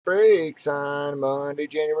Breaks on Monday,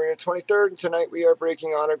 January the 23rd, and tonight we are breaking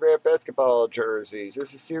autographed basketball jerseys.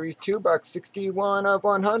 This is Series 2, Box 61 of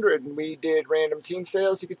 100, and we did random team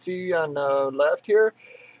sales. You can see on the left here.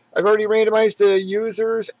 I've already randomized the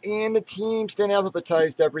users and the teams, then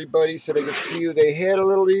alphabetized everybody so they could see who they had a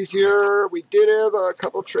little easier. We did have a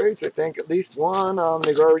couple trades, I think at least one.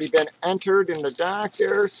 They've already been entered in the dock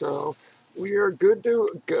there, so we are good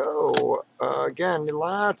to go. Again,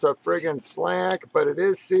 lots of friggin' slack, but it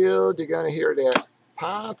is sealed. You're going to hear that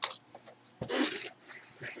pop.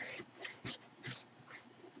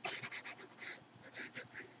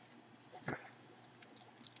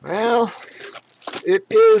 Well, it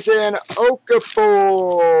is an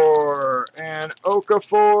Okafor. And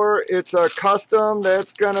Okafor, it's a custom.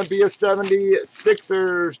 That's going to be a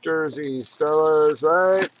 76ers jersey, fellas,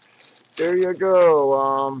 right? There you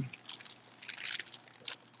go.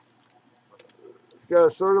 It's got a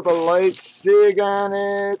sort of a light sig on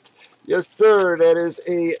it. Yes, sir. That is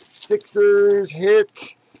a Sixers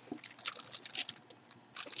hit.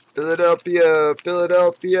 Philadelphia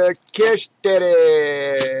Cash Daddy.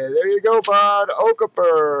 There you go, bud.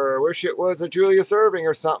 Okafor. Wish it was a Julius Erving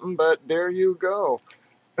or something, but there you go.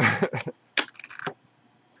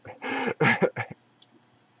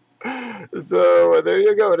 So there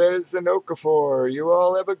you go. That is an Okafor. You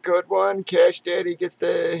all have a good one. Cash Daddy gets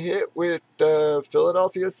the hit with the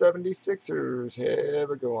Philadelphia 76ers.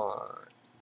 Have a good one.